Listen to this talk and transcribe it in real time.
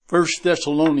1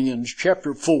 Thessalonians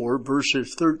chapter 4,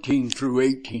 verses 13 through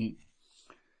 18.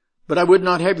 But I would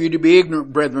not have you to be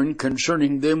ignorant, brethren,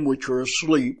 concerning them which are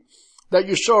asleep, that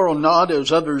you sorrow not as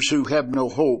others who have no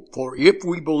hope. For if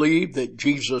we believe that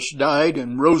Jesus died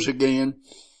and rose again,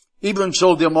 even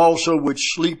so them also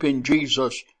which sleep in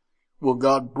Jesus will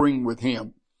God bring with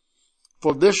him.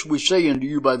 For this we say unto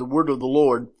you by the word of the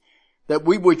Lord, that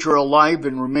we which are alive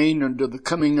and remain unto the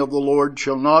coming of the Lord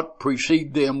shall not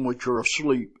precede them which are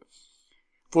asleep.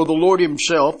 For the Lord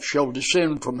himself shall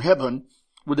descend from heaven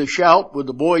with a shout, with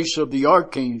the voice of the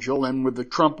archangel, and with the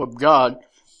trump of God,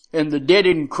 and the dead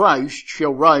in Christ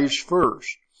shall rise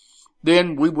first.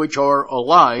 Then we which are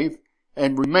alive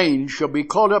and remain shall be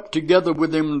caught up together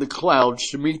with them in the clouds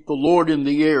to meet the Lord in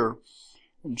the air,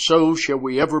 and so shall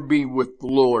we ever be with the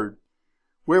Lord.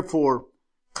 Wherefore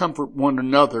comfort one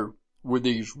another with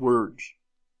these words.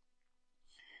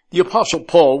 The Apostle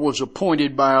Paul was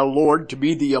appointed by our Lord to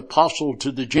be the apostle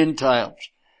to the Gentiles.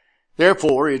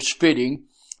 Therefore, it's fitting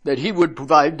that he would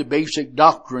provide the basic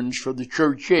doctrines for the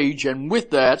church age, and with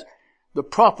that, the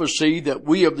prophecy that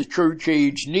we of the church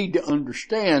age need to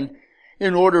understand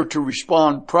in order to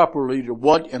respond properly to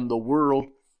what in the world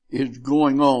is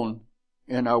going on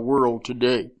in our world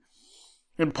today.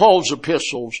 In Paul's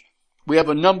epistles, we have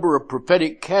a number of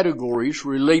prophetic categories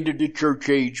related to church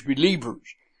age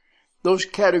believers. Those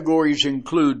categories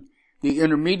include the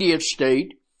intermediate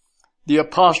state, the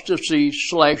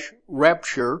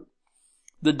apostasy/rapture,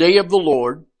 the day of the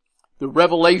Lord, the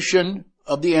revelation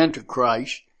of the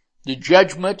Antichrist, the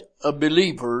judgment of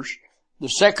believers, the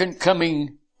second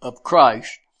coming of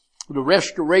Christ, the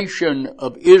restoration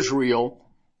of Israel,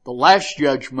 the last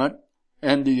judgment,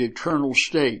 and the eternal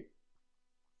state.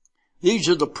 These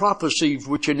are the prophecies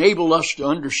which enable us to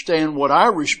understand what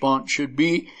our response should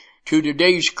be to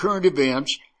today's current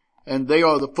events, and they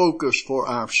are the focus for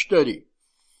our study.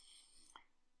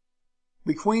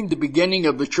 Between the beginning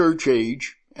of the church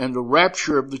age and the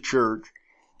rapture of the church,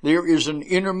 there is an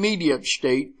intermediate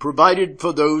state provided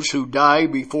for those who die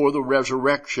before the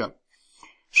resurrection.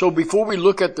 So before we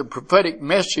look at the prophetic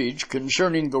message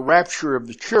concerning the rapture of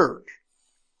the church,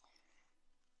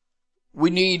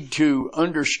 we need to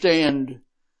understand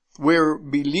where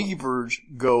believers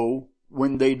go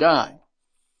when they die.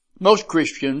 Most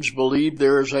Christians believe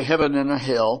there is a heaven and a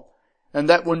hell, and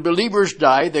that when believers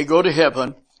die, they go to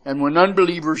heaven, and when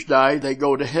unbelievers die, they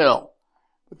go to hell.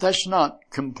 But that's not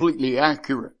completely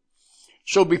accurate.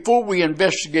 So before we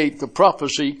investigate the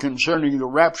prophecy concerning the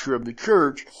rapture of the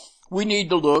church, we need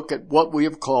to look at what we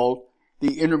have called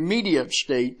the intermediate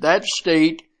state, that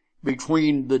state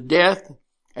between the death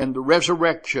and the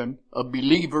resurrection of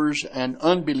believers and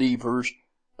unbelievers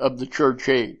of the church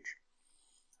age.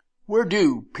 Where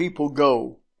do people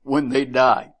go when they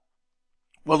die?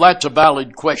 Well, that's a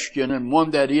valid question, and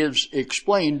one that is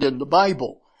explained in the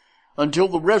Bible. Until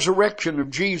the resurrection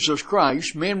of Jesus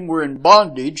Christ, men were in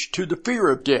bondage to the fear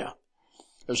of death.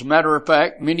 As a matter of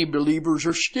fact, many believers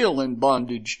are still in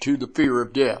bondage to the fear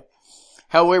of death.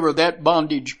 However, that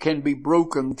bondage can be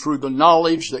broken through the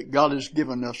knowledge that God has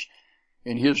given us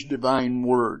in his divine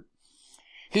word.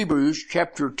 Hebrews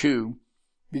chapter 2,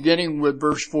 beginning with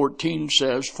verse 14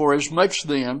 says, For as much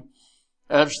then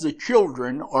as the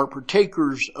children are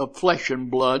partakers of flesh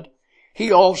and blood,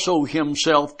 he also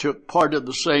himself took part of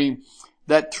the same,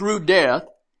 that through death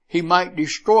he might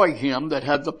destroy him that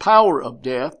had the power of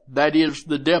death, that is,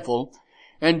 the devil,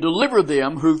 and deliver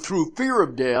them who through fear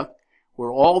of death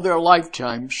were all their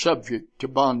lifetime subject to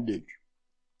bondage.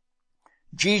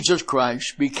 Jesus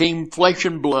Christ became flesh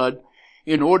and blood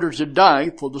in order to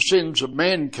die for the sins of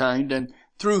mankind, and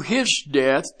through his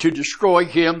death to destroy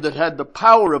him that had the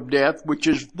power of death, which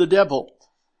is the devil.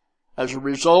 As a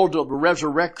result of the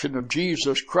resurrection of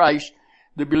Jesus Christ,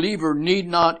 the believer need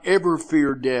not ever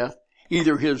fear death,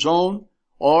 either his own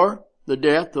or the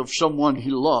death of someone he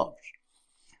loves.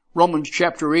 Romans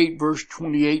chapter 8 verse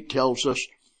 28 tells us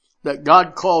that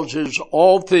God causes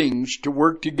all things to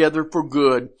work together for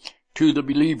good to the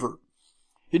believer.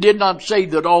 He did not say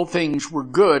that all things were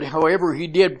good. However, he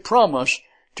did promise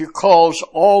to cause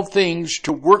all things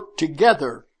to work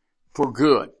together for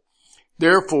good.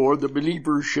 Therefore, the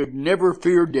believer should never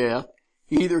fear death,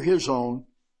 either his own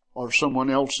or someone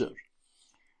else's.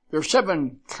 There are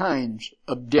 7 kinds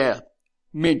of death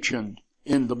mentioned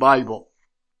in the Bible.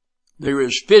 There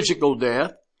is physical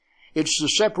death. It's the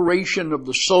separation of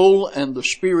the soul and the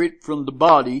spirit from the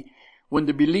body. When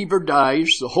the believer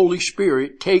dies, the Holy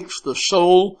Spirit takes the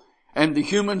soul and the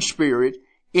human spirit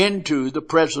into the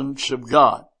presence of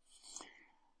God.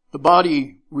 The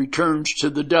body returns to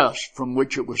the dust from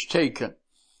which it was taken.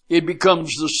 It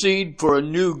becomes the seed for a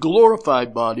new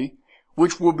glorified body,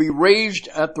 which will be raised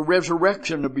at the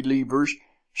resurrection of believers,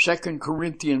 2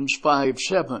 Corinthians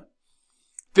 5:7.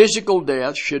 Physical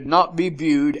death should not be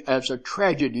viewed as a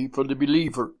tragedy for the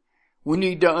believer. We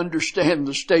need to understand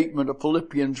the statement of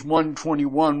Philippians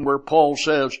 1:21 where Paul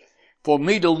says, "For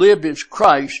me to live is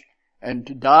Christ, and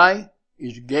to die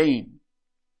is gain."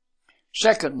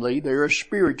 Secondly, there is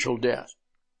spiritual death.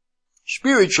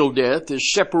 Spiritual death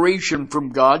is separation from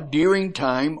God during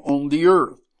time on the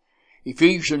earth.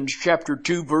 Ephesians chapter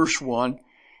 2 verse 1,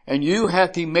 "And you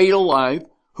hath he made alive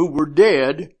who were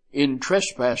dead in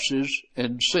trespasses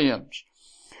and sins."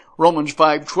 Romans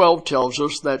 5:12 tells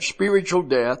us that spiritual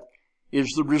death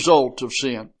is the result of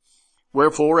sin.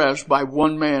 Wherefore, as by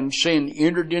one man sin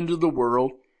entered into the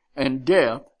world, and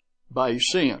death by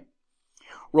sin.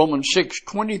 Romans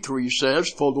 6:23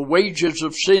 says, "For the wages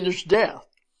of sin is death."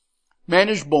 Man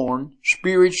is born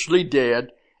spiritually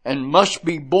dead and must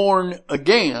be born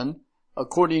again,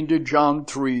 according to John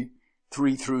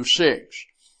 3:3-6.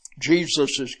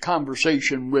 Jesus'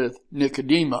 conversation with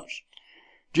Nicodemus.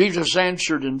 Jesus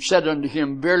answered and said unto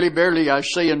him, "Verily, verily, I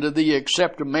say unto thee,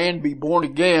 except a man be born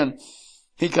again,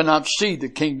 he cannot see the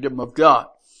kingdom of God."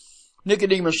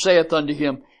 Nicodemus saith unto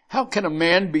him, "How can a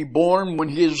man be born when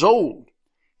he is old?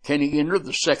 Can he enter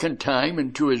the second time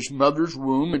into his mother's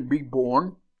womb and be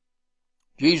born?"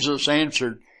 Jesus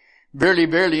answered, "Verily,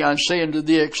 verily, I say unto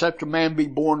thee, except a man be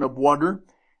born of water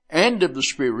and of the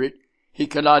Spirit, he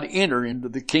cannot enter into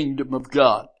the kingdom of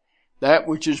God. That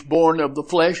which is born of the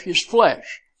flesh is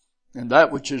flesh, and that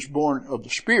which is born of the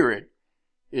Spirit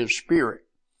is spirit."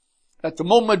 At the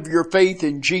moment of your faith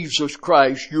in Jesus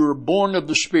Christ, you are born of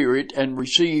the Spirit and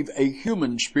receive a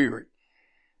human spirit.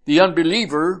 The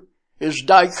unbeliever is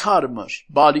dichotomous,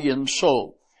 body and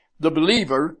soul. The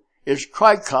believer is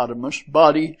trichotomous,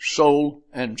 body, soul,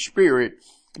 and spirit,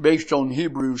 based on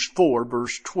Hebrews 4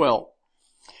 verse 12.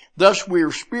 Thus we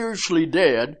are spiritually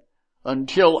dead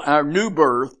until our new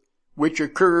birth, which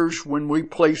occurs when we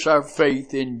place our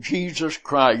faith in Jesus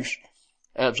Christ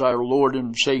as our Lord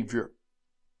and Savior.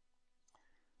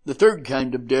 The third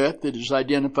kind of death that is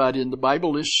identified in the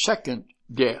Bible is second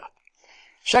death.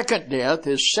 Second death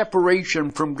is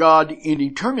separation from God in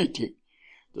eternity.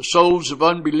 The souls of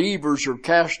unbelievers are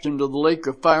cast into the lake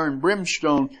of fire and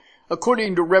brimstone,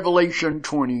 according to Revelation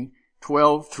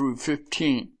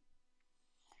 20:12-15.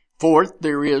 Fourth,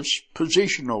 there is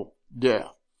positional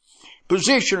death.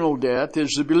 Positional death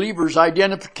is the believer's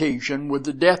identification with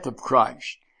the death of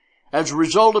Christ. As a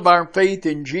result of our faith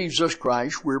in Jesus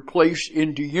Christ, we're placed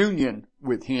into union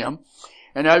with Him.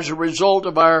 And as a result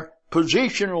of our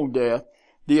positional death,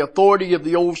 the authority of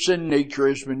the old sin nature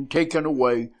has been taken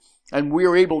away, and we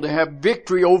are able to have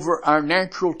victory over our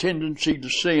natural tendency to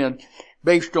sin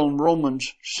based on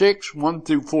Romans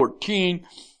 6:1-14,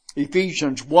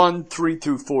 Ephesians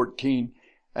 1:3-14,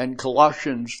 and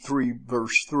Colossians 3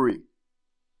 verse 3.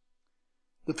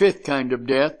 The fifth kind of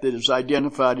death that is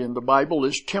identified in the Bible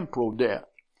is temporal death.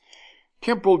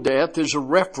 Temporal death is a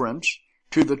reference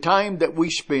to the time that we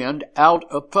spend out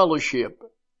of fellowship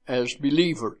as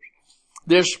believers.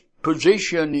 This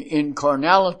position in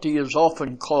carnality is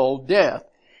often called death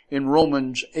in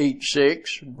Romans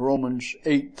 8:6, Romans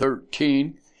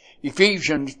 8:13,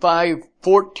 Ephesians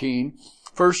 5:14,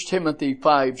 1 Timothy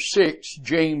 5:6,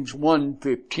 James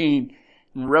 1:15,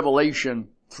 and Revelation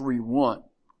 3:1.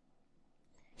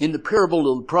 In the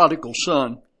parable of the prodigal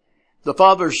son, the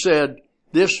father said,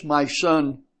 "This my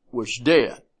son was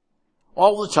dead."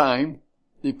 All the time,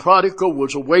 the prodigal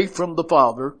was away from the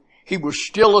father. He was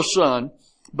still a son,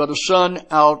 but a son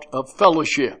out of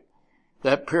fellowship.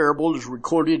 That parable is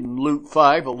recorded in Luke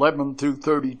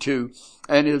 5:11-32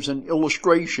 and is an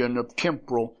illustration of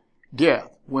temporal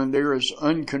death. When there is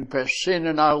unconfessed sin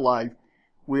in our life,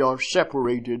 we are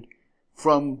separated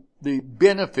from the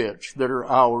benefits that are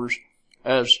ours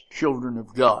as children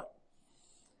of God.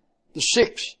 The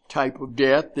sixth type of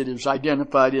death that is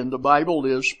identified in the Bible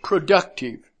is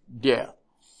productive death.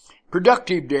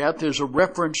 Productive death is a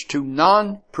reference to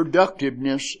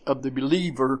non-productiveness of the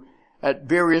believer at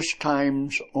various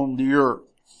times on the earth.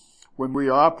 When we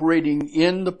are operating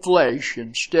in the flesh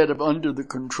instead of under the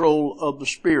control of the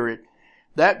Spirit,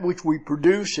 that which we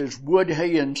produce is wood,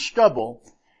 hay, and stubble.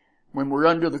 When we're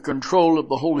under the control of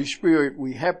the Holy Spirit,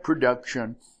 we have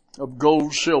production of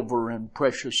gold, silver, and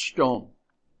precious stone.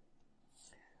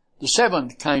 The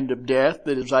seventh kind of death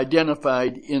that is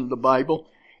identified in the Bible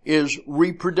is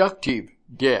reproductive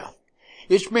death.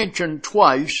 It's mentioned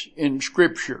twice in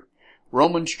Scripture.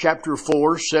 Romans chapter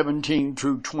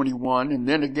 4:17-21, and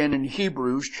then again in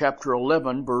Hebrews chapter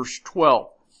 11, verse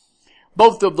 12.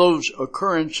 Both of those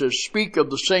occurrences speak of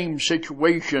the same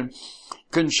situation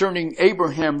concerning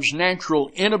Abraham's natural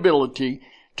inability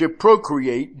to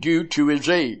procreate due to his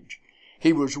age.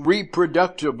 He was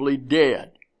reproductively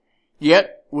dead,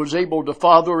 yet was able to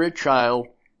father a child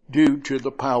due to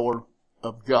the power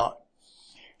of God.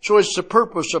 So it's the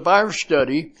purpose of our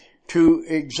study to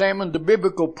examine the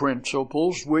biblical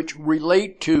principles which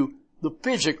relate to the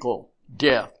physical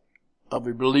death of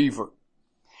a believer.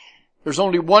 There's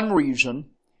only one reason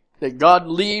that God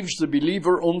leaves the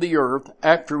believer on the earth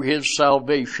after his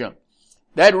salvation.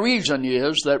 That reason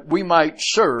is that we might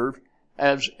serve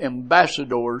as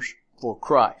ambassadors for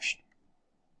Christ.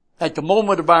 At the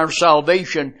moment of our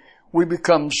salvation, we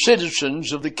become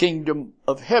citizens of the kingdom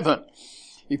of heaven.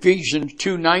 Ephesians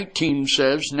 2:19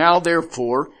 says, "Now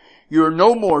therefore, you are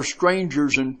no more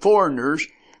strangers and foreigners,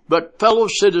 but fellow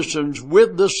citizens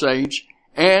with the saints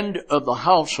and of the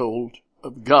household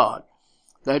of God."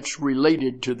 That's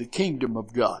related to the kingdom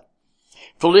of God.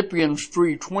 Philippians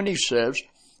 3:20 says,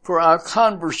 "For our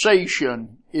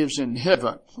conversation is in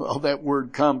heaven." Well, that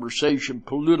word conversation,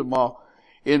 polutoma,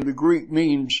 in the Greek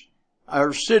means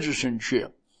our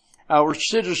citizenship. Our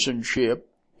citizenship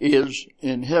is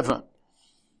in heaven.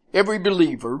 Every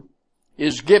believer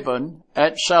is given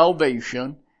at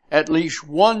salvation at least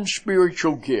one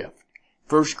spiritual gift.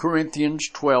 1 Corinthians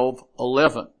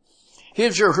 12:11.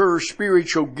 His or her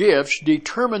spiritual gifts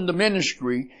determine the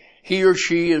ministry he or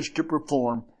she is to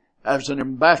perform as an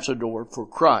ambassador for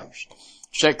Christ.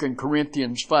 2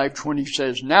 Corinthians 5:20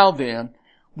 says, "Now then,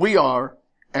 we are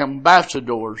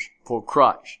ambassadors for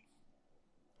Christ."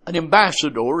 An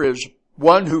ambassador is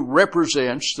one who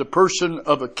represents the person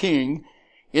of a king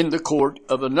in the court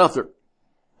of another.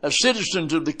 As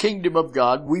citizens of the kingdom of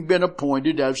God, we've been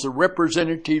appointed as the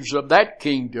representatives of that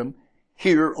kingdom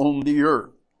here on the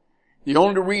earth. The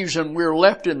only reason we're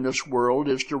left in this world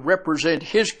is to represent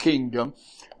his kingdom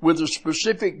with a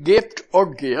specific gift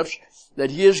or gifts that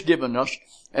he has given us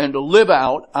and to live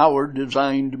out our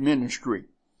designed ministry.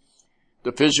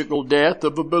 The physical death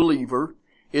of a believer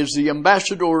is the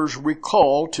ambassador's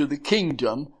recall to the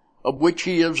kingdom of which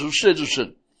he is a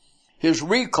citizen. His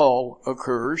recall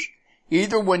occurs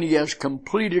either when he has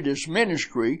completed his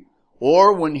ministry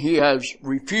or when he has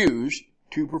refused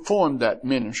to perform that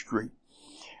ministry.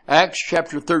 Acts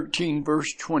chapter 13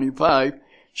 verse 25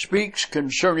 speaks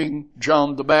concerning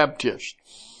John the Baptist.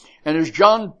 "And as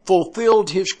John fulfilled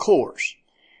his course,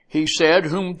 he said,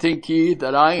 Whom think ye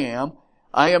that I am?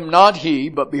 I am not he,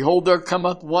 but behold, there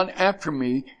cometh one after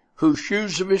me, whose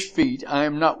shoes of his feet I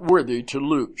am not worthy to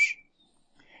loose."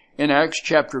 In Acts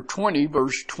chapter 20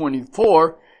 verse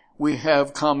 24, we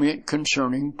have comment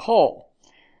concerning Paul.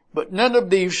 "But none of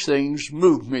these things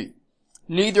move me.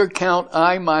 Neither count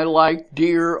I my life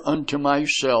dear unto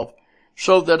myself,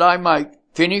 so that I might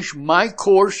finish my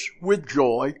course with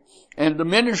joy, and the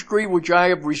ministry which I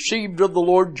have received of the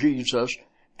Lord Jesus,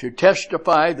 to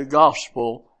testify the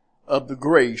gospel of the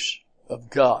grace of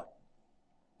God."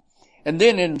 And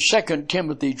then in 2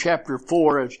 Timothy chapter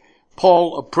 4, as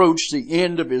Paul approached the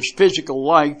end of his physical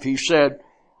life, he said,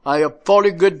 "I have fought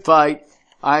a good fight.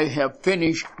 I have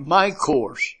finished my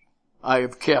course. I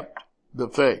have kept the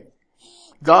faith."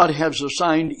 God has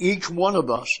assigned each one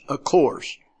of us a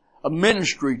course, a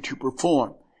ministry to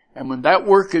perform. And when that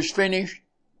work is finished,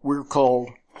 we're called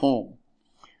home.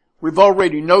 We've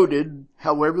already noted,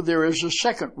 however, there is a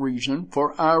second reason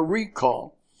for our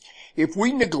recall. If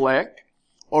we neglect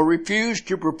or refuse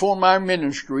to perform our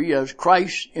ministry as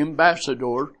Christ's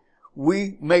ambassador,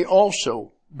 we may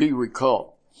also be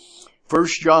recalled.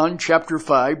 1 John chapter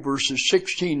 5 verses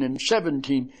 16 and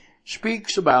 17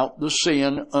 speaks about the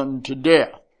sin unto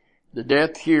death. The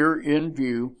death here in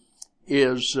view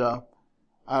is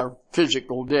our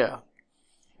physical death.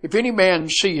 "If any man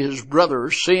see his brother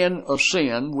sin a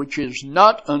sin which is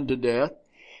not unto death,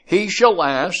 he shall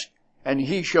ask, and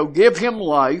he shall give him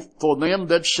life for them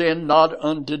that sin not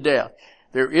unto death."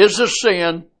 There is a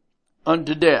sin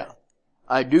unto death.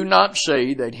 I do not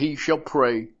say that he shall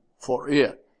pray for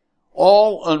it.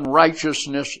 All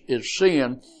unrighteousness is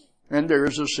sin, and there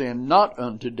is a sin not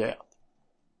unto death.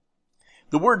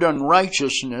 The word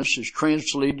unrighteousness is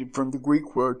translated from the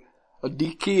Greek word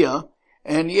adikia,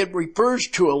 and it refers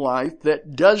to a life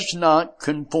that does not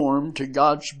conform to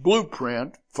God's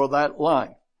blueprint for that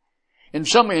life. In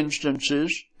some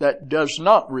instances, that does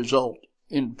not result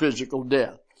in physical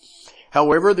death.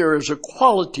 However, there is a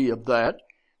quality of that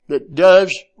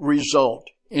does result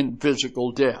in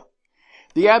physical death.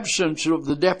 The absence of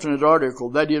the definite article,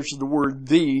 that is the word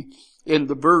 "the," in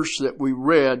the verse that we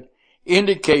read,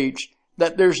 indicates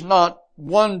that there's not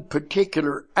one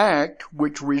particular act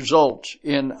which results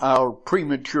in our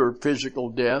premature physical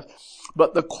death,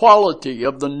 but the quality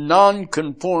of the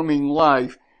non-conforming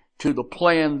life to the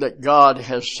plan that God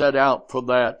has set out for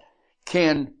that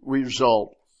can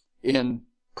result in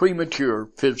premature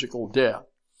physical death.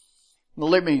 Now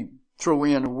let me throw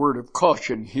in a word of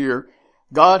caution here.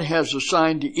 God has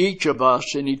assigned to each of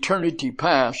us in eternity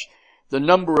past the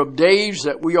number of days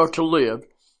that we are to live,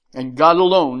 and God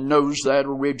alone knows that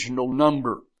original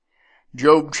number.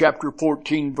 Job chapter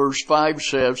 14 verse 5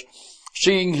 says,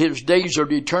 "Seeing his days are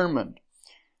determined,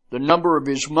 the number of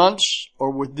his months are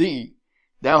with thee.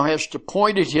 Thou hast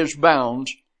appointed his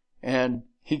bounds, and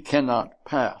he cannot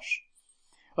pass."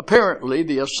 Apparently,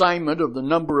 the assignment of the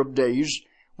number of days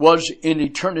was in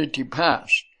eternity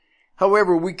past.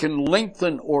 However, we can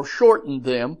lengthen or shorten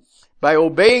them. By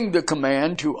obeying the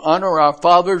command to honor our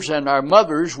fathers and our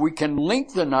mothers, we can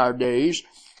lengthen our days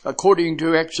according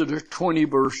to Exodus 20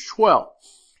 verse 12.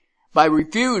 By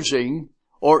refusing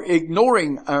or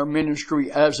ignoring our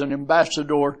ministry as an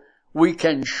ambassador, we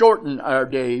can shorten our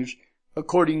days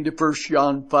according to 1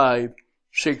 John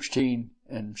 5:16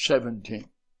 and 17.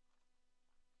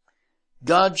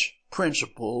 God's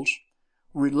principles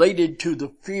related to the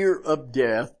fear of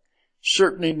death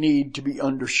certainly need to be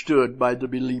understood by the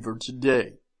believer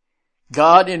today.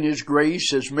 God in His grace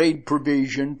has made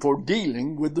provision for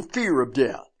dealing with the fear of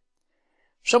death.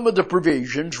 Some of the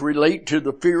provisions relate to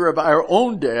the fear of our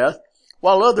own death,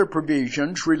 while other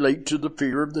provisions relate to the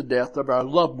fear of the death of our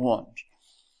loved ones.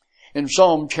 In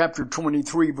Psalm chapter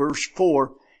 23 verse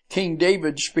 4, King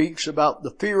David speaks about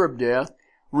the fear of death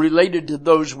related to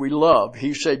those we love.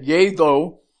 He said, "Yea,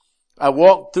 though I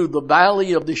walk through the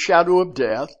valley of the shadow of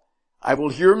death, I will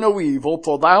hear no evil,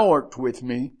 for thou art with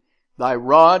me. Thy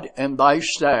rod and thy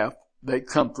staff, they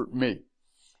comfort me."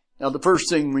 Now, the first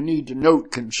thing we need to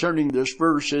note concerning this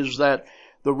verse is that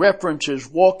the reference is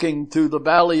walking through the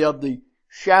valley of the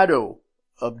shadow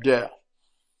of death.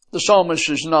 The psalmist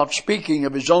is not speaking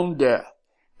of his own death.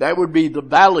 That would be the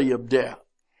valley of death.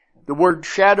 The word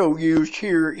shadow used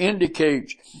here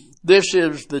indicates this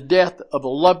is the death of a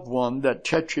loved one that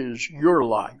touches your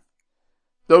life.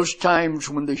 Those times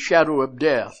when the shadow of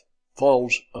death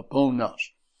falls upon us.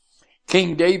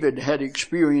 King David had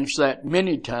experienced that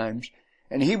many times,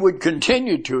 and he would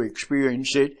continue to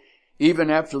experience it even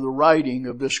after the writing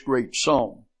of this great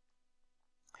psalm.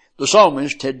 The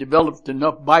psalmist had developed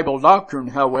enough Bible doctrine,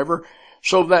 however,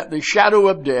 so that the shadow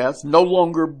of death no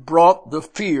longer brought the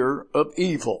fear of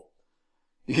evil.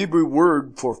 The Hebrew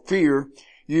word for fear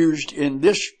used in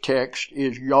this text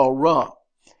is yarah,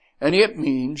 and it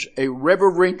means a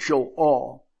reverential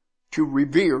awe, to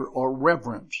revere or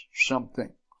reverence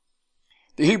something.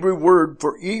 The Hebrew word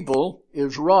for evil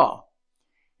is ra.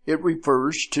 It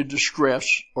refers to distress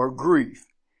or grief.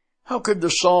 How could the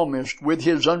psalmist, with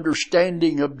his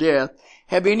understanding of death,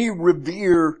 have any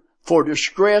revere for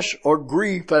distress or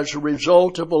grief as a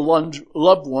result of a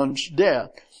loved one's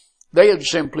death? They had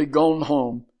simply gone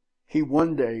home. He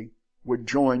one day would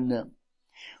join them.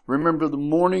 Remember the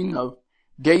mourning of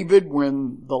David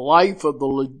when the life of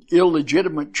the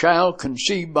illegitimate child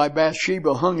conceived by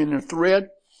Bathsheba hung in a thread?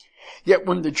 Yet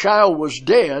when the child was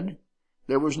dead,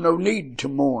 there was no need to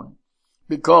mourn,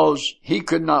 because he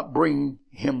could not bring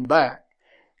him back.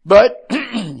 But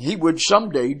he would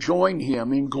someday join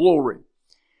him in glory.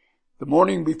 The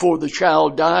morning before the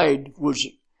child died was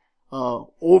the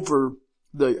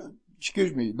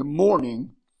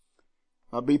morning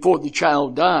before the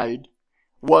child died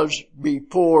was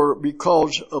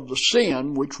because of the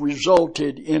sin which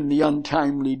resulted in the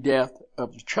untimely death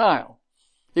of the child.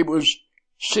 It was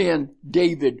sin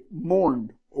David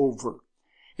mourned over.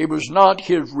 It was not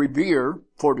his revere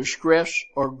for distress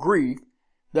or grief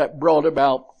that brought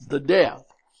about the death.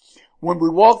 When we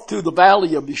walk through the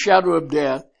valley of the shadow of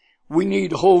death, we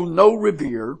need hold no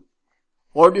revere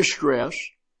or distress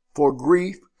for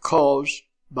grief caused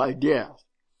by death.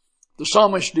 The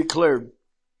psalmist declared,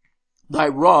 "Thy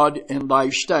rod and thy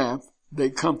staff,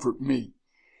 they comfort me."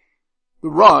 The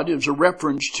rod is a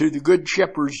reference to the good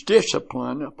shepherd's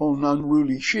discipline upon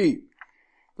unruly sheep.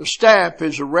 The staff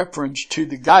is a reference to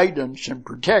the guidance and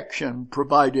protection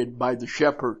provided by the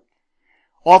shepherd.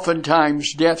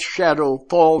 Oftentimes, death's shadow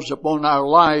falls upon our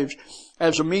lives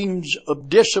as a means of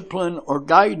discipline or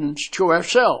guidance to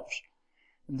ourselves.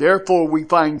 Therefore, we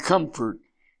find comfort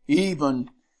even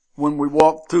when we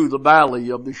walk through the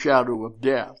valley of the shadow of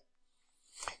death.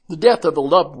 The death of a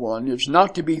loved one is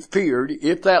not to be feared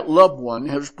if that loved one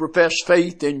has professed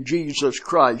faith in Jesus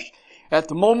Christ. At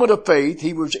the moment of faith,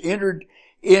 he was entered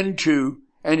into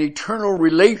an eternal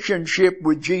relationship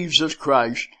with Jesus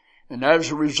Christ, And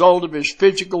as a result of his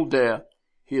physical death,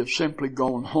 he has simply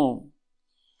gone home.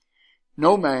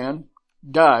 No man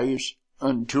dies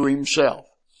unto himself.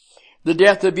 The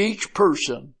death of each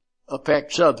person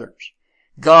affects others.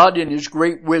 God, in his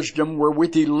great wisdom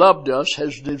wherewith he loved us,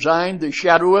 has designed the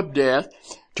shadow of death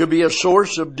to be a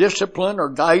source of discipline or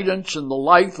guidance in the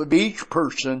life of each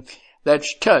person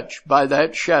that's touched by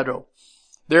that shadow.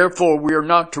 Therefore, we are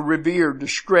not to revere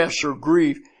distress or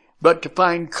grief, but to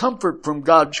find comfort from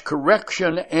God's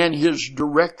correction and his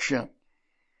direction.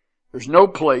 There's no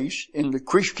place in the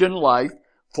Christian life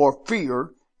for fear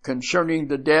concerning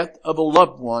the death of a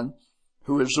loved one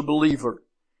who is a believer.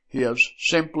 He has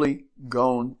simply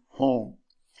gone home.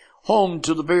 Home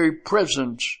to the very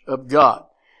presence of God.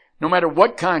 No matter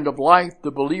what kind of life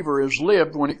the believer has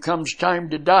lived, when it comes time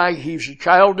to die, he's a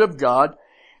child of God,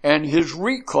 and his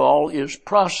recall is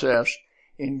processed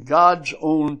in God's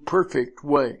own perfect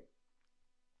way.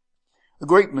 A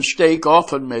great mistake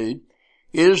often made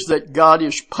is that God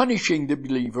is punishing the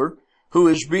believer who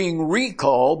is being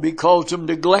recalled because of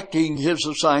neglecting his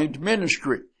assigned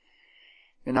ministry.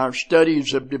 In our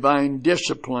studies of divine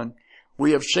discipline,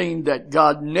 we have seen that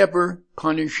God never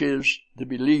punishes the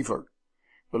believer.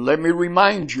 But let me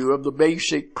remind you of the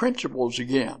basic principles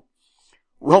again.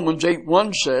 Romans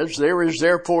 8:1 says, "There is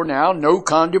therefore now no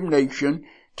condemnation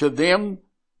to them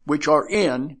which are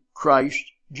in Christ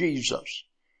Jesus."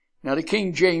 Now the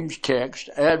King James text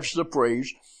adds the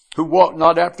phrase, "who walk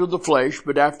not after the flesh,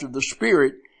 but after the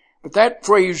Spirit." But that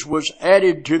phrase was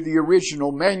added to the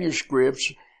original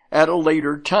manuscripts at a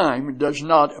later time. It does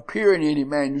not appear in any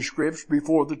manuscripts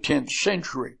before the 10th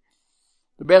century.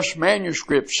 The best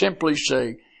manuscripts simply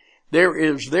say, "There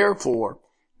is therefore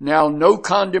now no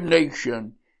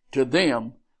condemnation to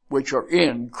them which are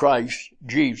in Christ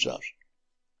Jesus."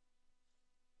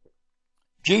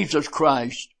 Jesus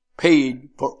Christ paid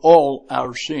for all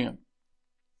our sin.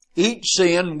 Each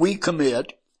sin we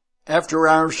commit after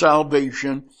our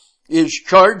salvation is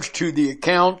charged to the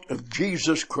account of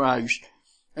Jesus Christ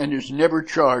and is never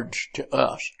charged to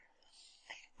us.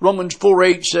 Romans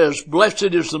 4:8 says,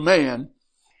 "Blessed is the man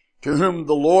to whom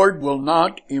the Lord will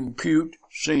not impute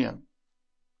sin."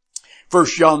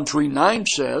 1 John 3:9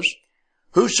 says,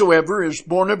 "Whosoever is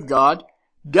born of God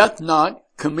doth not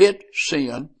commit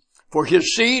sin, for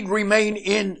his seed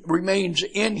remains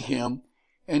in him,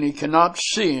 and he cannot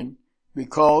sin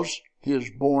because he is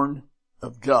born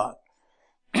of God."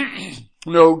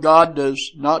 No, God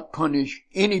does not punish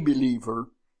any believer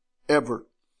ever.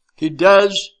 He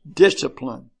does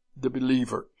discipline the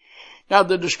believer. Now,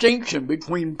 the distinction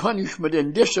between punishment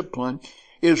and discipline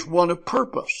is one of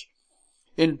purpose.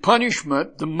 In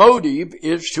punishment, the motive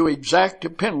is to exact a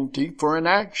penalty for an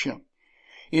action.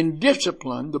 In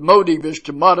discipline, the motive is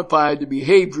to modify the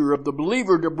behavior of the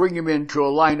believer to bring him into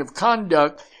a line of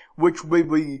conduct which will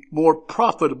be more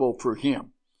profitable for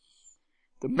him.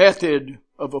 The method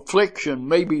of affliction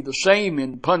may be the same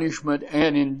in punishment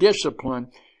and in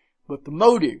discipline, but the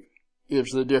motive is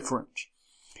the difference.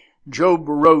 Job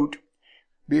wrote,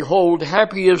 "Behold,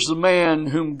 happy is the man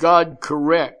whom God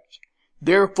corrects.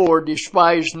 Therefore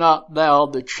despise not thou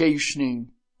the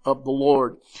chastening of the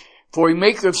Lord. For he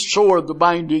maketh sore the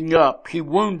binding up. He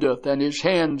woundeth, and his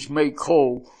hands make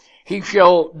whole. He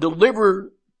shall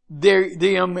deliver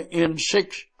them in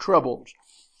 6 troubles.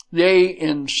 Yea,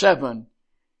 in 7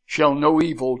 shall no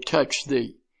evil touch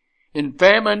thee. In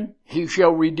famine he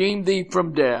shall redeem thee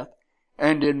from death,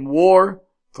 and in war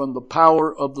from the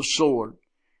power of the sword.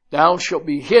 Thou shalt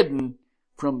be hidden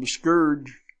from the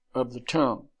scourge of the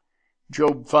tongue."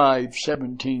 Job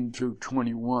 5:17 through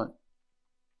 21.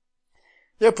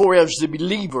 Therefore, as the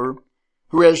believer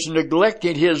who has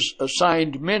neglected his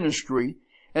assigned ministry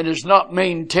and has not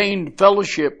maintained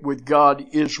fellowship with God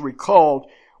is recalled,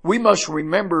 we must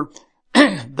remember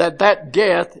that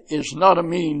death is not a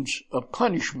means of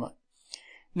punishment.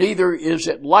 Neither is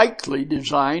it likely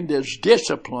designed as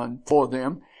discipline for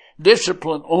them.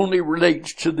 Discipline only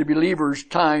relates to the believer's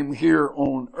time here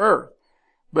on earth,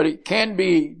 but it can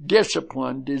be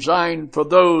discipline designed for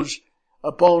those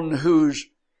upon whose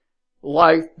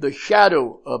life the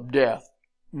shadow of death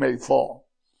may fall.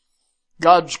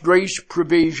 God's grace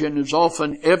provision is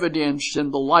often evidenced in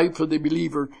the life of the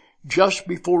believer just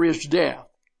before his death.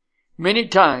 Many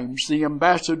times the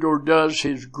ambassador does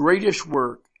his greatest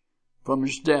work from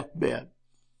his deathbed.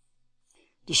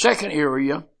 The second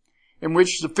area in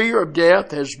which the fear of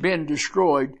death has been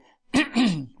destroyed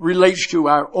relates to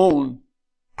our own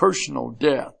personal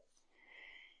death.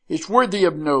 It's worthy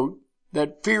of note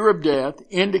that fear of death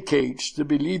indicates the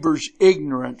believer's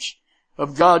ignorance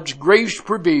of God's grace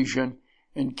provision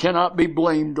and cannot be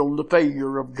blamed on the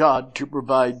failure of God to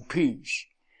provide peace.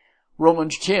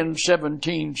 Romans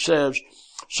 10:17 says,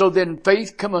 "So then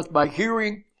faith cometh by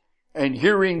hearing, and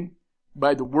hearing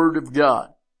by the word of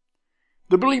God."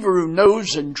 The believer who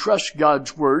knows and trusts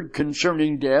God's word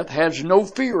concerning death has no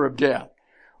fear of death.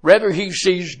 Rather, he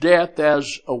sees death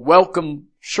as a welcome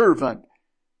servant,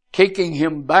 taking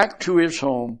him back to his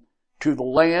home, to the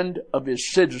land of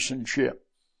his citizenship.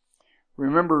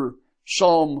 Remember,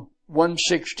 Psalm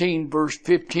 116 verse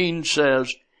 15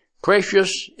 says,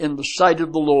 "Precious in the sight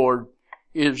of the Lord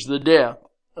is the death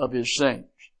of his saints."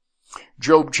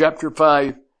 Job chapter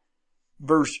 5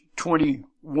 verse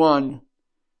 21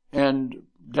 and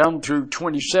down through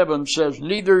 27 says,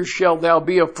 "Neither shalt thou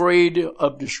be afraid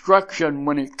of destruction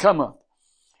when it cometh.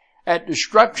 At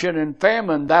destruction and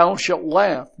famine thou shalt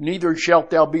laugh. Neither shalt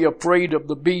thou be afraid of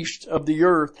the beasts of the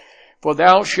earth, for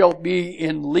thou shalt be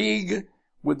in league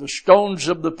with the stones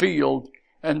of the field,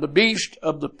 and the beast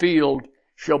of the field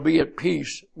shall be at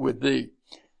peace with thee.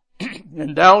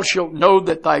 And thou shalt know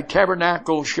that thy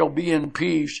tabernacle shall be in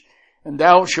peace, and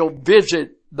thou shalt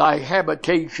visit thy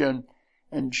habitation,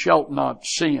 and shalt not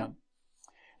sin.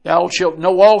 Thou shalt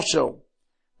know also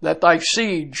that thy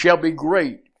seed shall be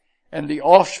great, and the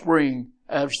offspring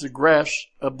as the grass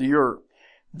of the earth.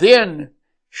 Then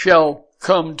shall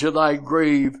come to thy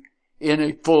grave in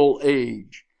a full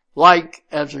age, like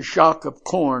as a shock of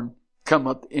corn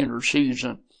cometh in her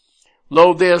season.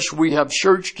 Lo, this we have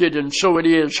searched it, and so it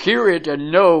is. Hear it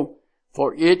and know,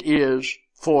 for it is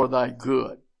for thy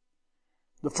good."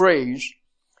 The phrase,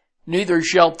 "Neither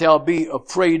shalt thou be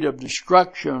afraid of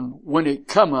destruction when it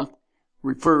cometh,"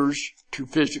 refers to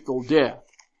physical death.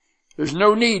 There's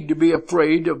no need to be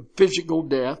afraid of physical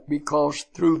death, because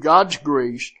through God's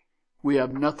grace we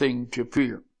have nothing to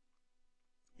fear.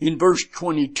 In verse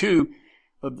 22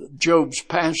 of Job's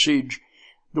passage,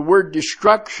 the word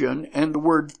destruction and the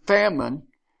word famine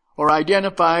are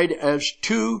identified as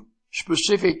two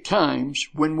specific times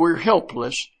when we're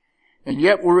helpless, and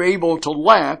yet we're able to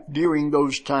laugh during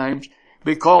those times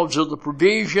because of the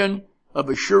provision of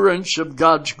assurance of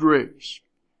God's grace.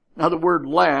 Now, the word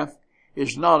laugh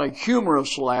is not a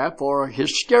humorous laugh or a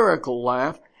hysterical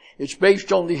laugh. It's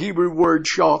based on the Hebrew word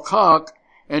shakak,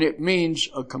 and it means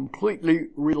a completely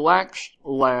relaxed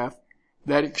laugh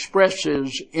that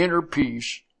expresses inner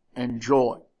peace and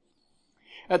joy.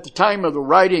 At the time of the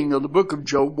writing of the book of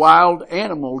Job, wild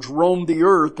animals roamed the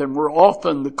earth and were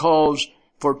often the cause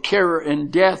for terror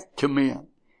and death to men.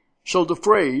 So the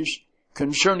phrase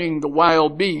concerning the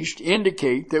wild beast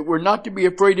indicate that we're not to be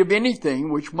afraid of anything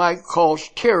which might cause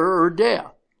terror or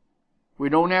death. We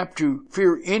don't have to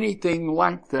fear anything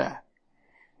like that.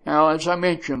 Now, as I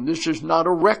mentioned, this is not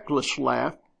a reckless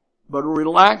laugh, but a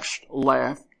relaxed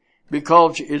laugh,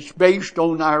 because it's based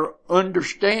on our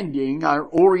understanding, our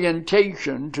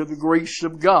orientation to the grace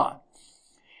of God.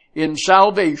 In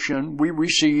salvation, we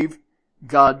receive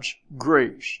God's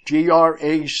grace.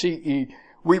 Grace.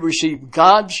 We receive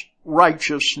God's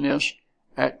righteousness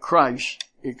at Christ's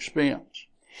expense.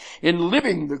 In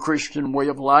living the Christian way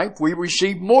of life, we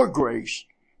receive more grace.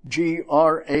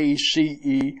 Grace.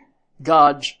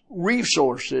 God's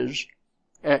resources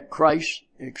at Christ's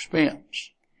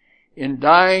expense. In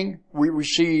dying, we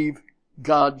receive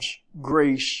God's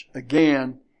grace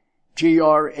again.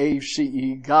 Grace.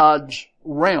 God's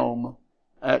realm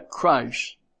at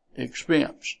Christ's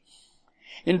expense.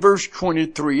 In verse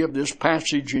 23 of this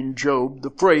passage in Job, the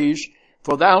phrase,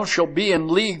 "For thou shalt be in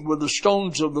league with the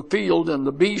stones of the field, and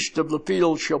the beast of the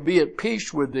field shall be at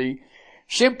peace with thee,"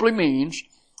 simply means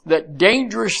that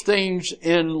dangerous things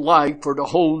in life are to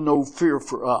hold no fear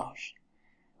for us.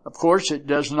 Of course, it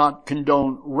does not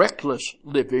condone reckless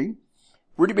living.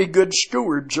 We're to be good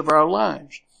stewards of our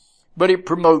lives. But it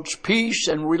promotes peace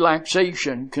and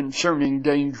relaxation concerning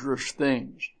dangerous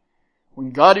things.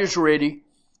 When God is ready,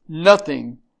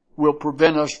 nothing will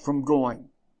prevent us from going.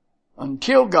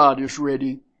 Until God is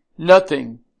ready,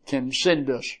 nothing can send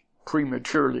us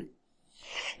prematurely.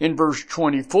 In verse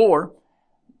 24,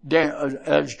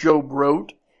 as Job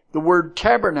wrote, the word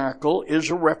tabernacle is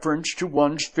a reference to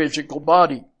one's physical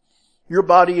body. Your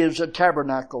body is a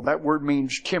tabernacle. That word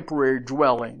means temporary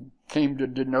dwelling, came to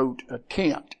denote a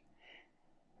tent.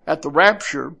 At the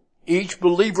rapture, each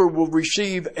believer will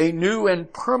receive a new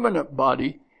and permanent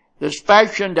body that's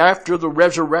fashioned after the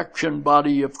resurrection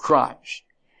body of Christ.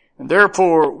 And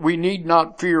therefore, we need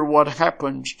not fear what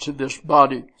happens to this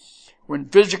body. When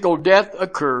physical death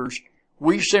occurs,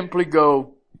 we simply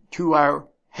go to our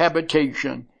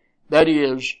habitation, that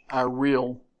is, our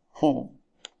real home.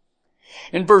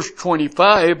 In verse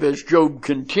 25, as Job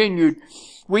continued,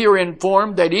 we are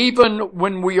informed that even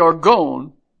when we are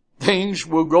gone, things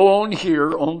will go on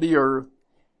here on the earth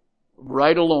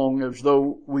right along as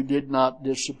though we did not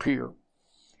disappear.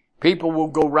 People will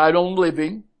go right on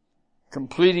living,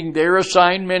 completing their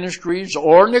assigned ministries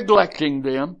or neglecting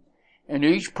them, and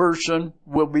each person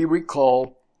will be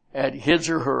recalled at his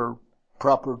or her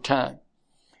proper time.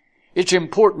 It's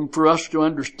important for us to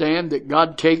understand that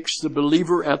God takes the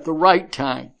believer at the right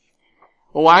time.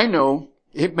 Oh, I know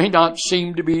it may not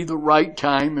seem to be the right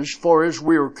time as far as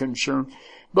we're concerned,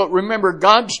 but remember,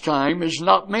 God's time is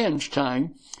not man's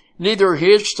time, neither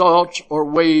his thoughts or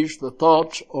ways the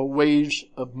thoughts or ways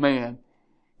of man.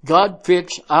 God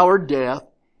fits our death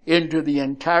into the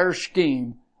entire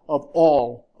scheme of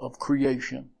all of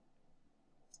creation.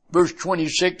 Verse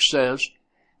 26 says,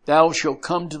 "Thou shalt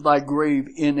come to thy grave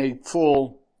in a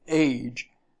full age,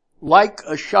 like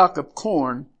a shock of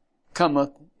corn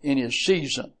cometh in his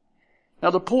season." Now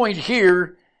the point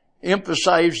here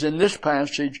emphasized in this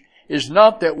passage is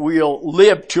not that we'll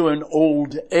live to an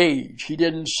old age. He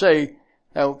didn't say,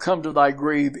 "Thou wilt come to thy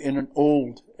grave in an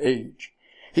old age."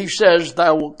 He says,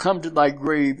 "Thou wilt come to thy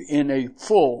grave in a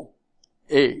full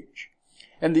age."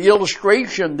 And the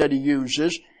illustration that he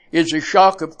uses is a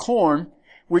shock of corn,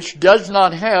 which does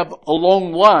not have a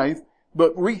long life,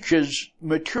 but reaches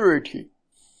maturity.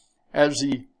 As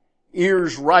the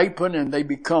ears ripen and they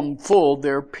become full,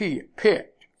 they're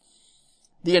picked.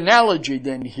 The analogy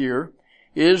then here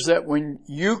is that when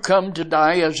you come to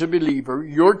die as a believer,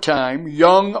 your time,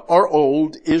 young or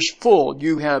old, is full.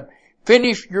 You have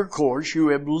finished your course. You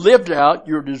have lived out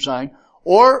your design.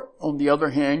 Or, on the other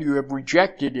hand, you have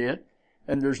rejected it,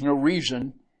 and there's no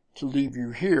reason to leave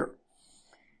you here.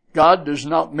 God does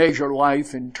not measure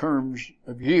life in terms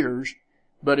of years,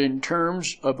 but in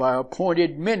terms of our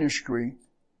appointed ministry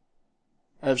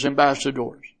as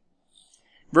ambassadors.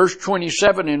 Verse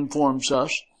 27 informs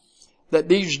us that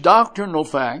these doctrinal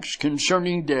facts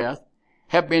concerning death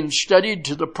have been studied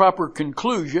to the proper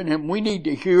conclusion, and we need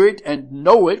to hear it and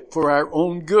know it for our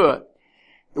own good.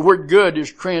 The word good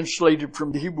is translated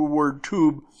from the Hebrew word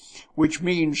tub, which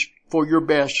means for your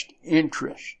best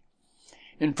interest.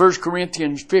 In 1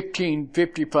 Corinthians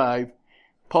 15:55,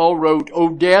 Paul wrote, "O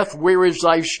death, where is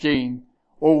thy sting?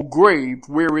 O grave,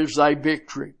 where is thy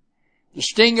victory?" The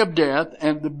sting of death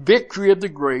and the victory of the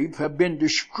grave have been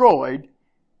destroyed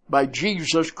by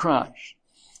Jesus Christ.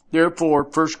 Therefore,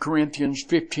 1 Corinthians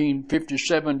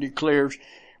 15:57 declares,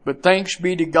 "But thanks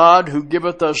be to God who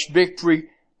giveth us victory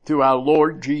through our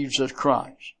Lord Jesus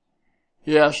Christ."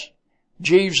 Yes,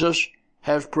 Jesus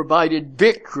has provided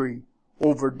victory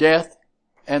over death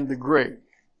and the grave.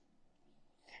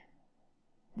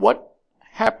 What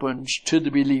happens to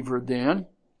the believer then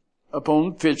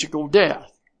upon physical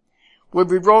death? Well,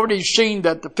 we've already seen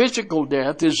that the physical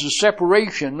death is the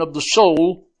separation of the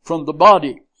soul from the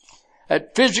body.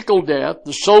 At physical death,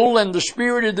 the soul and the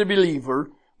spirit of the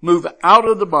believer move out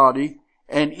of the body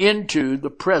and into the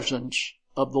presence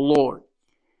of the Lord.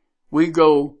 We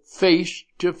go face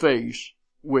to face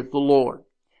with the Lord.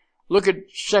 Look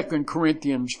at 2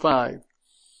 Corinthians 5.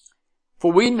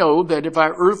 "For we know that if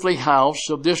our earthly house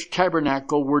of this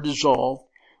tabernacle were dissolved,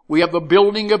 we have a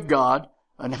building of God,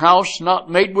 an house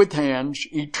not made with hands,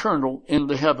 eternal in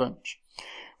the heavens.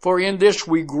 For in this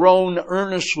we groan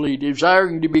earnestly,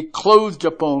 desiring to be clothed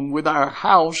upon with our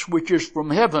house which is from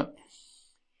heaven.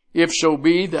 If so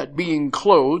be that being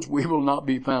clothed, we will not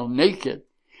be found naked.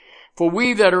 For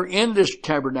we that are in this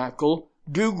tabernacle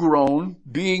do groan,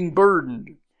 being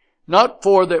burdened, not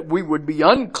for that we would be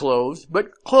unclothed,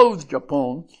 but clothed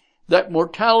upon, that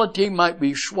mortality might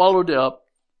be swallowed up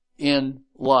in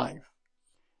life.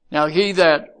 Now he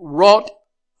that wrought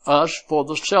us for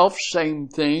the self-same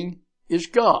thing is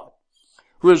God,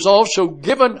 who has also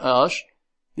given us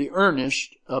the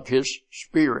earnest of his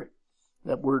Spirit."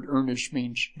 That word earnest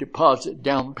means deposit,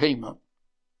 down payment.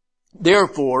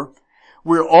 "Therefore,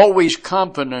 we're always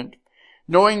confident,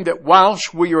 knowing that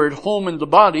whilst we are at home in the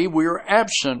body, we are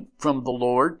absent from the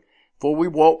Lord, for we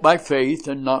walk by faith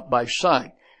and not by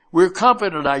sight. We're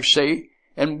confident, I say,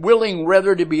 and willing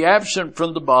rather to be absent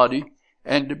from the body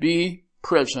and to be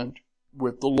present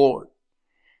with the Lord."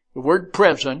 The word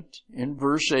present in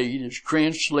verse 8 is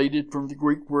translated from the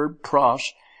Greek word pros,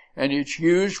 and it's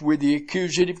used with the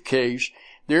accusative case.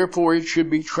 Therefore, it should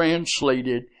be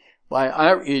translated by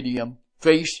our idiom,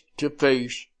 face to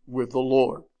face with the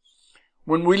Lord.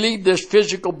 When we leave this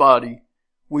physical body,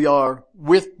 we are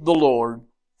with the Lord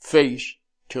face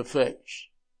to face.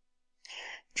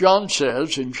 John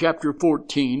says in chapter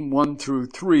 14, 1 through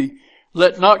 3,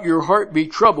 "Let not your heart be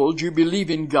troubled. You believe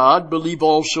in God, believe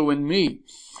also in me.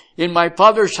 In my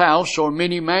Father's house are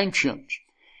many mansions.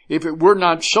 If it were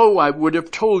not so, I would have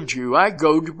told you. I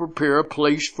go to prepare a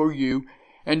place for you.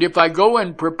 And if I go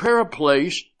and prepare a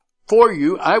place for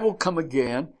you, I will come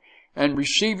again and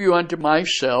receive you unto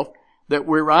myself, that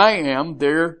where I am,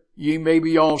 there ye may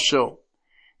be also.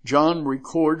 John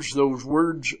records those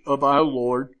words of our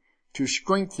Lord to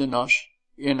strengthen us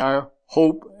in our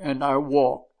hope and our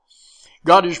walk.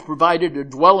 God has provided a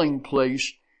dwelling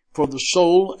place for the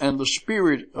soul and the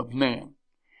spirit of man.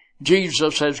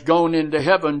 Jesus has gone into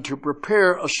heaven to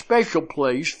prepare a special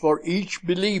place for each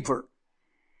believer.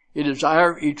 It is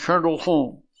our eternal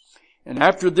home. And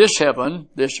after this heaven,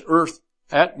 this earth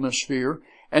atmosphere,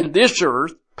 and this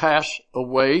earth pass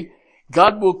away,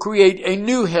 God will create a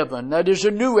new heaven, that is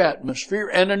a new atmosphere,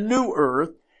 and a new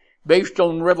earth, based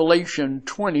on Revelation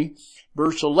 20,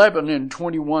 verse 11, and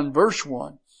 21, verse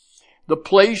 1. The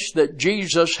place that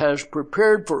Jesus has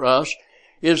prepared for us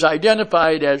is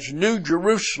identified as New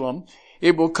Jerusalem.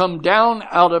 It will come down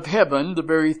out of heaven, the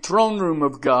very throne room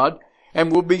of God, and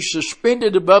will be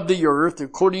suspended above the earth,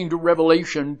 according to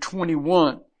Revelation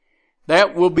 21.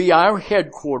 That will be our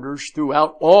headquarters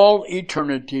throughout all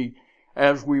eternity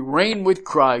as we reign with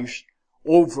Christ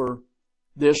over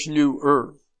this new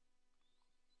earth.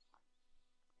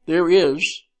 There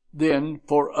is then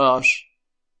for us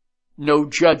no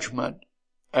judgment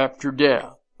after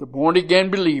death. The born-again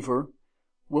believer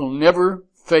will never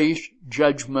face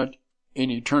judgment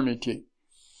in eternity.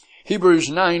 Hebrews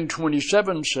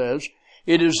 9:27 says,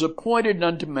 "It is appointed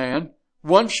unto man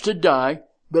once to die,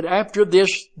 but after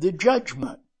this the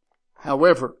judgment."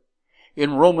 However,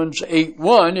 in Romans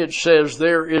 8:1 it says,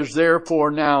 "There is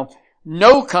therefore now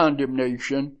no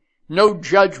condemnation, no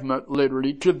judgment,"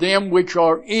 literally, "to them which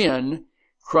are in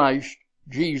Christ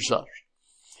Jesus."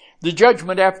 The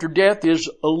judgment after death is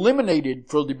eliminated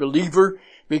for the believer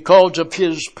because of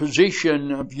his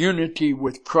position of unity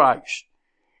with Christ.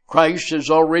 Christ has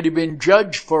already been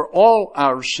judged for all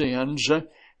our sins,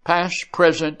 past,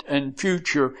 present, and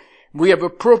future. We have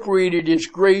appropriated His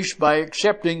grace by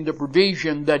accepting the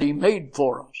provision that He made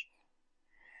for us.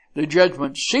 The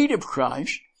judgment seat of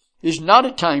Christ is not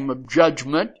a time of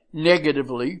judgment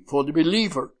negatively for the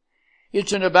believer.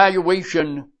 It's an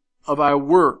evaluation of our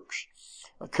works.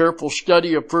 A careful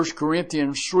study of 1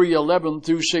 Corinthians 3:11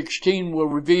 through 16 will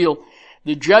reveal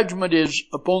the judgment is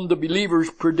upon the believer's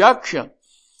production,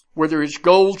 whether it's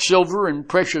gold, silver, and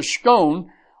precious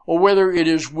stone, or whether it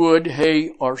is wood, hay,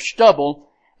 or stubble,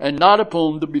 and not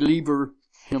upon the believer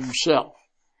himself.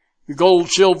 The gold,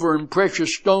 silver, and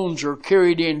precious stones are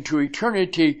carried into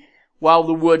eternity, while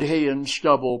the wood, hay, and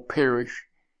stubble perish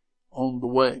on the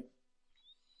way.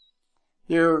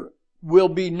 There will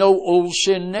be no old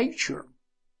sin nature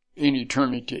in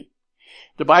eternity.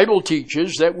 The Bible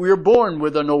teaches that we are born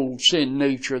with an old sin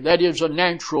nature, that is, a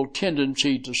natural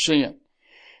tendency to sin.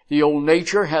 The old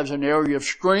nature has an area of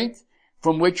strength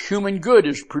from which human good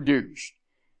is produced.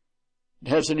 It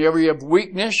has an area of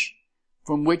weakness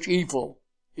from which evil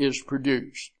is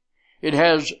produced. It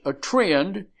has a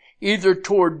trend either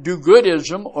toward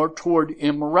do-goodism or toward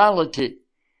immorality.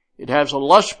 It has a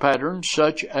lust pattern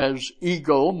such as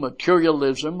ego,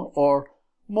 materialism, or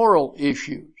moral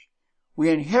issues. We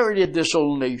inherited this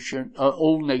old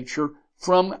nature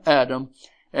from Adam,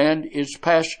 and it's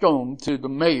passed on to the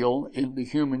male in the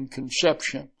human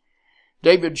conception.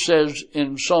 David says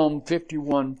in Psalm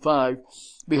 51:5,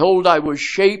 "Behold, I was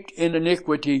shaped in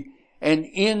iniquity, and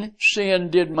in sin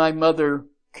did my mother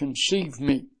conceive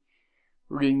me."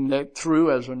 Reading that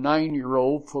through as a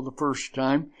 9-year-old for the first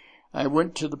time, I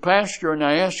went to the pastor and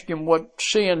I asked him what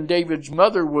sin David's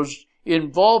mother was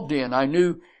involved in. I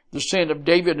knew the sin of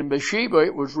David and Bathsheba,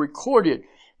 it was recorded,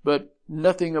 but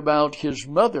nothing about his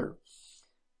mother.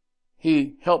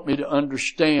 He helped me to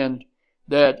understand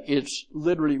that it's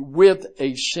literally with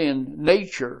a sin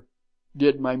nature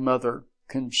did my mother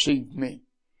conceive me.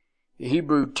 The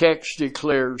Hebrew text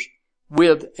declares,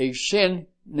 with a sin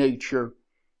nature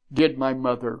did my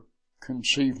mother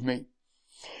conceive me.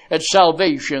 At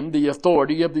salvation, the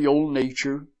authority of the old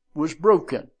nature was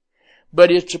broken. But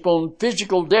it's upon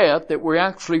physical death that we're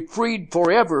actually freed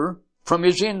forever from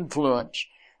his influence,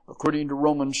 according to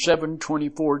Romans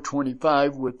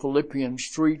 7:24-25 with Philippians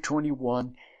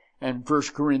 3:21 and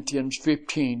 1 Corinthians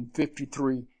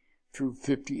 15:53 through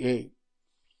 58.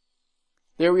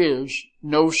 There is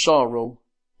no sorrow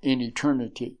in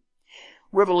eternity.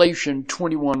 Revelation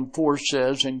 21:4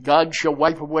 says, "And God shall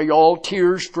wipe away all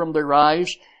tears from their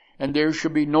eyes, and there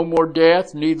shall be no more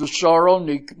death, neither sorrow,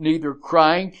 neither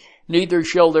crying, neither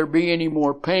shall there be any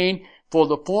more pain, for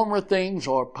the former things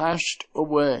are passed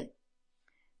away."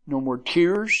 No more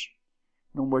tears,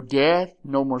 no more death,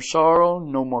 no more sorrow,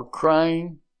 no more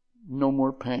crying, no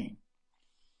more pain.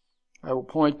 I will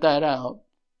point that out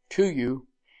to you.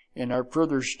 In our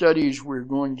further studies, we're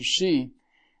going to see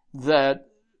that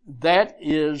that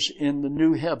is in the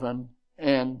new heaven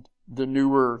and the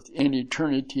new earth, in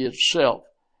eternity itself.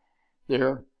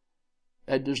 There,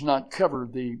 that does not cover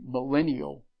the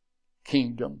millennial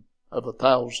kingdom of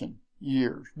 1,000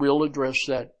 years. We'll address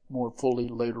that more fully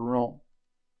later on.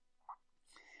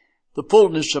 The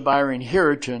fullness of our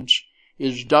inheritance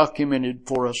is documented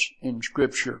for us in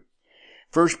Scripture.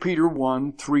 1 Peter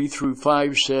 1, 3 through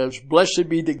 5 says, "Blessed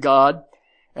be the God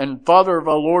and Father of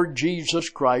our Lord Jesus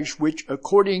Christ, which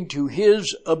according to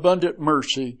his abundant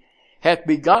mercy hath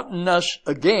begotten us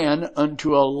again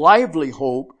unto a lively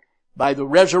hope by the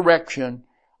resurrection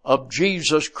of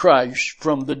Jesus Christ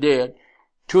from the dead,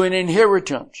 to an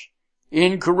inheritance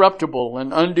incorruptible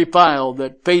and undefiled,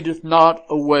 that fadeth not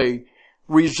away,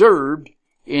 reserved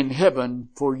in heaven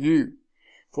for you.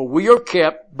 For we are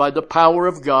kept by the power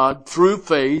of God through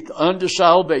faith unto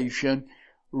salvation,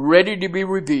 ready to be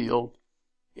revealed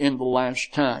in the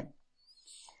last time."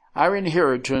 Our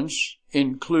inheritance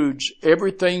includes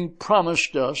everything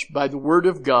promised us by the Word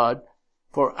of God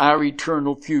for our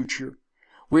eternal future.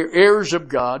 We're heirs of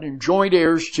God and joint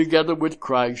heirs together with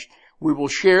Christ. We will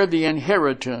share the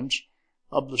inheritance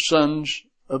of the sons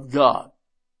of God.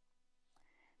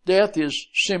 Death is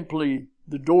simply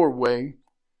the doorway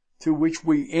through which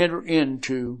we enter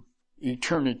into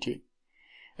eternity.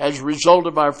 As a result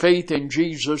of our faith in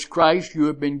Jesus Christ, you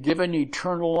have been given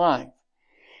eternal life.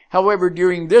 However,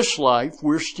 during this life,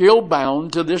 we're still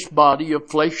bound to this body of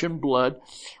flesh and blood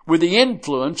with the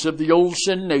influence of the old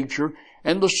sin nature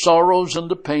and the sorrows and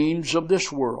the pains of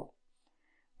this world.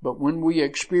 But when we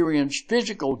experience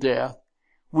physical death,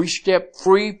 we step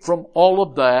free from all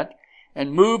of that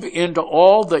and move into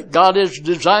all that God has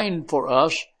designed for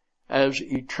us as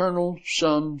eternal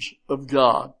sons of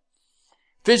God.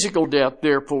 Physical death,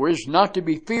 therefore, is not to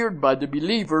be feared by the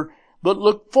believer, but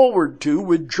looked forward to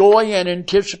with joy and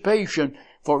anticipation,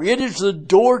 for it is the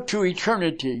door to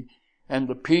eternity and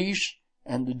the peace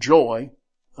and the joy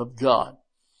of God.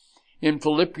 In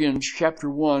Philippians chapter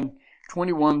 1,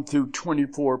 21 through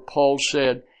 24, Paul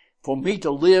said, "For me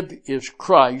to live is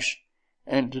Christ,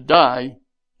 and to die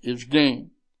is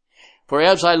gain. For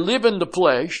as I live in the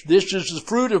flesh, this is the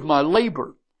fruit of my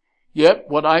labor. Yet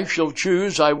what I shall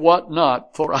choose I wot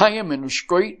not, for I am in a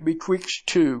strait betwixt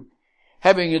two,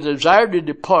 having a desire to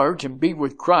depart and be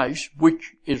with Christ,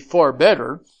 which is far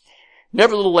better.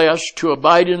 Nevertheless, to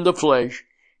abide in the flesh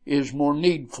is more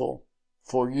needful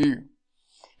for you."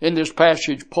 In this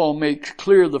passage, Paul makes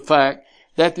clear the fact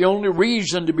that the only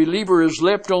reason the believer is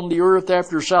left on the earth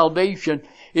after salvation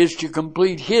is to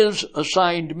complete his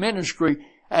assigned ministry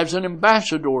as an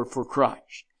ambassador for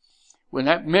Christ. When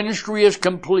that ministry is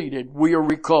completed, we are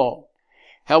recalled.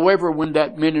 However, when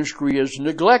that ministry is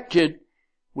neglected,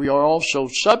 we are also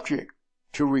subject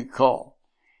to recall.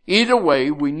 Either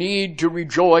way, we need to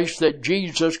rejoice that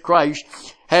Jesus Christ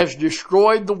has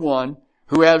destroyed the one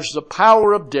who has the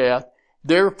power of death.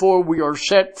 Therefore, we are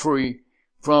set free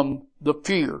from the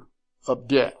fear of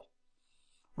death.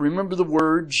 Remember the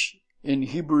words in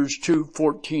Hebrews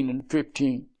 2:14 and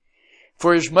 15.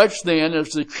 "For as much then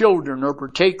as the children are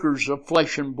partakers of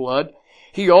flesh and blood,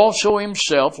 he also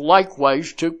himself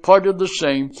likewise took part of the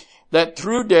same, that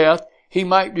through death he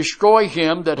might destroy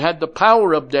him that had the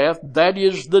power of death, that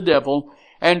is, the devil,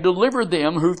 and deliver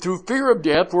them who through fear of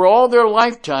death were all their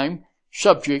lifetime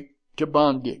subject to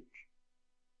bondage."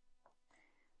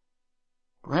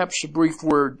 Perhaps a brief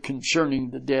word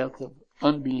concerning the death of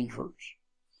unbelievers.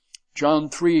 John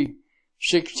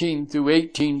 3:16 through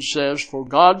 18 says, "For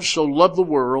God so loved the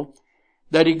world,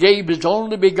 that he gave his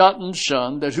only begotten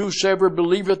Son, that whosoever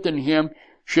believeth in him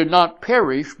should not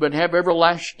perish, but have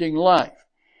everlasting life.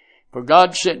 For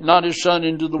God sent not his Son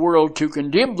into the world to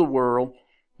condemn the world,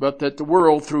 but that the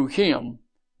world through him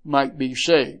might be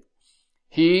saved.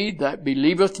 He that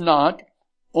believeth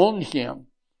on him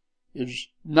is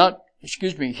not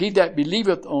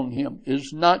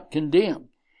condemned,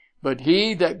 but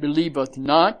he that believeth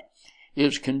not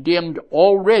is condemned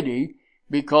already,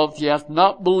 because he hath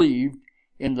not believed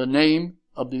in the name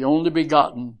of the only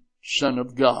begotten Son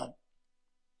of God."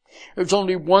 There's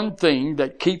only one thing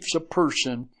that keeps a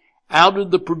person out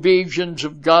of the provisions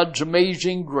of God's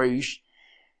amazing grace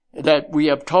that we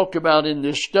have talked about in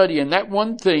this study, and that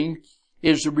one thing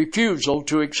is the refusal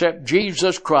to accept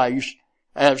Jesus Christ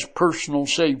as personal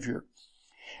Savior.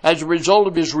 As a result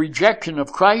of his rejection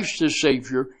of Christ as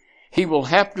Savior, he will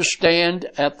have to stand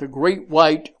at the great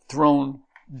white throne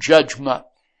judgment.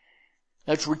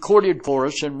 That's recorded for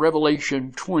us in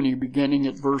Revelation 20, beginning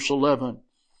at verse 11.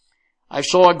 "I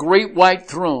saw a great white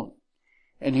throne,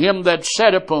 and him that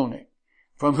sat upon it,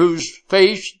 from whose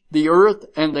face the earth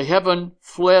and the heaven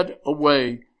fled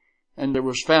away, and there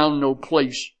was found no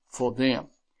place for them.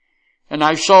 And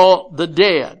I saw the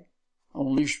dead,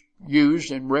 only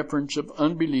used in reference of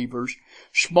unbelievers,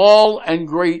 small and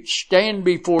great, stand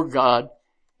before God,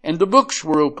 and the books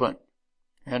were open.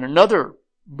 And another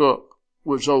book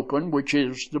was open, which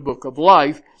is the book of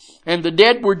life, and the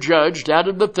dead were judged out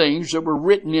of the things that were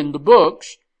written in the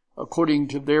books according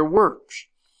to their works.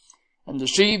 And the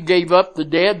sea gave up the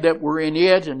dead that were in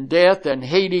it, and death and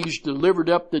Hades delivered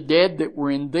up the dead that were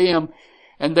in them,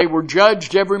 and they were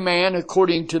judged every man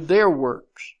according to their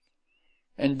works.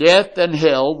 And death and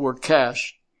hell were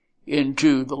cast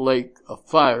into the lake of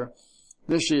fire.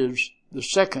 This is the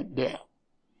second death.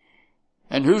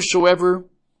 And whosoever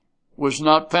was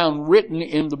not found written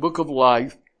in the book of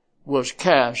life was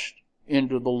cast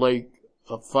into the lake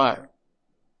of fire.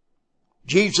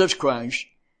 Jesus Christ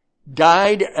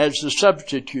died as the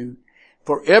substitute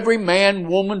for every man,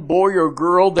 woman, boy, or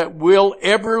girl that will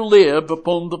ever live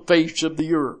upon the face of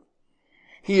the earth.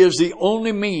 He is the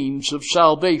only means of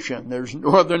salvation. There's no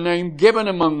other name given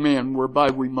among men whereby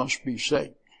we must be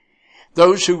saved.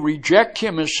 Those who reject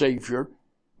Him as Savior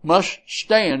must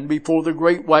stand before the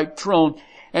great white throne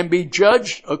and be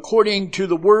judged according to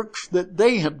the works that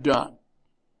they have done.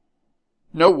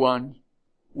 No one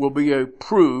will be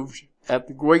approved at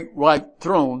the great white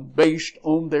throne based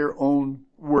on their own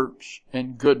works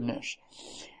and goodness.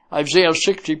 Isaiah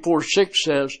 64:6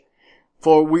 says,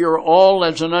 "For we are all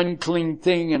as an unclean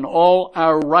thing, and all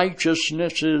our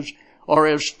righteousnesses are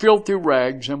as filthy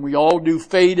rags, and we all do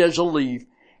fade as a leaf,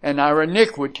 and our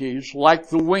iniquities, like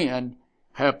the wind,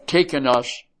 have taken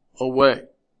us away."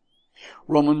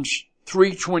 Romans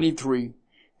 3:23,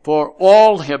 "For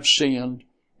all have sinned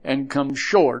and come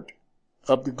short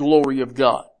of the glory of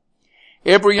God."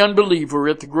 Every unbeliever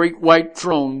at the great white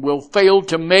throne will fail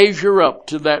to measure up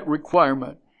to that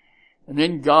requirement. And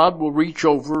then God will reach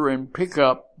over and pick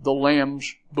up the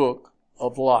Lamb's book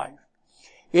of life.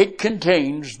 It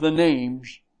contains the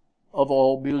names of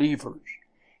all believers.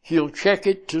 He'll check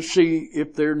it to see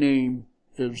if their name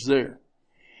is there.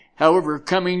 However,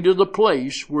 coming to the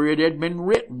place where it had been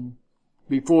written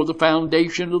before the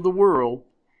foundation of the world,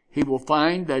 he will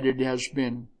find that it has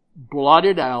been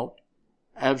blotted out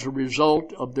as a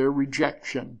result of their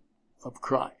rejection of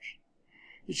Christ.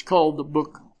 It's called the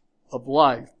book of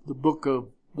life, the book of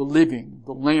the living,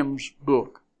 the Lamb's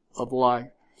book of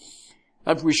life.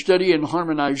 As we study and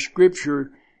harmonize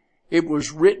Scripture, it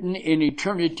was written in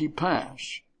eternity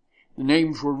past. The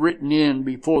names were written in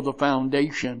before the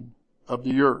foundation of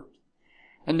the earth.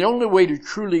 And the only way to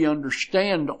truly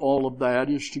understand all of that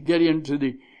is to get into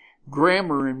the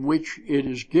grammar in which it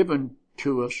is given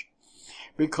to us,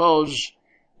 because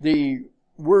the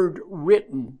word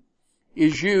written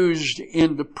is used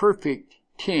in the perfect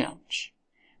tense,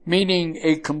 meaning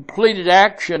a completed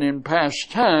action in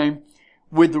past time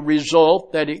with the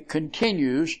result that it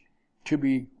continues to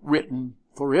be written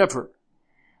forever.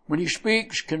 When he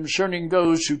speaks concerning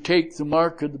those who take the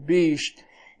mark of the beast,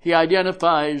 he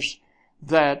identifies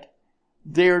that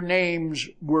their names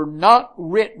were not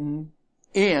written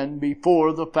in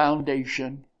before the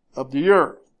foundation of the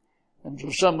earth. And so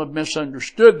some have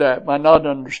misunderstood that by not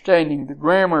understanding the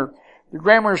grammar. The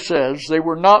grammar says they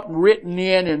were not written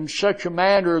in such a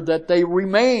manner that they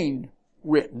remain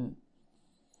written,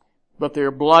 but they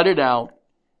are blotted out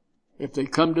if they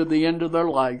come to the end of their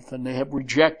life and they have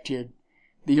rejected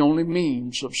the only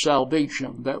means of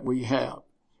salvation that we have.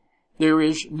 There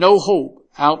is no hope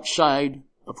outside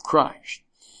of Christ.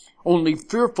 Only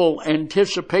fearful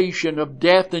anticipation of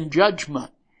death and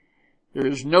judgment. There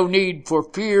is no need for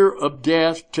fear of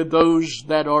death to those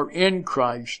that are in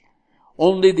Christ.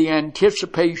 Only the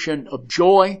anticipation of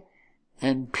joy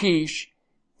and peace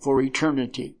for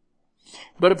eternity.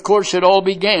 But of course it all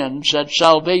begins at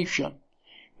salvation.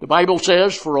 The Bible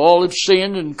says, "For all have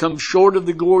sinned and come short of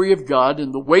the glory of God,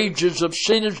 and the wages of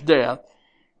sin is death,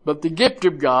 but the gift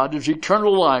of God is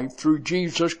eternal life through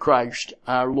Jesus Christ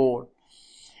our Lord."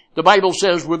 The Bible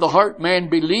says, "With the heart man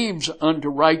believes unto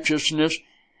righteousness,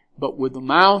 but with the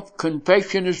mouth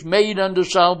confession is made unto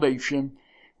salvation.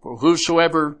 For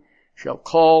whosoever shall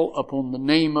call upon the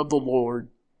name of the Lord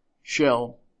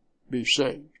shall be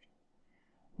saved."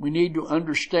 We need to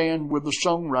understand with the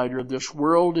songwriter, this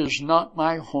world is not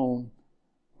my home.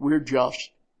 We're just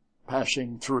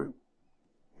passing through.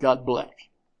 God bless.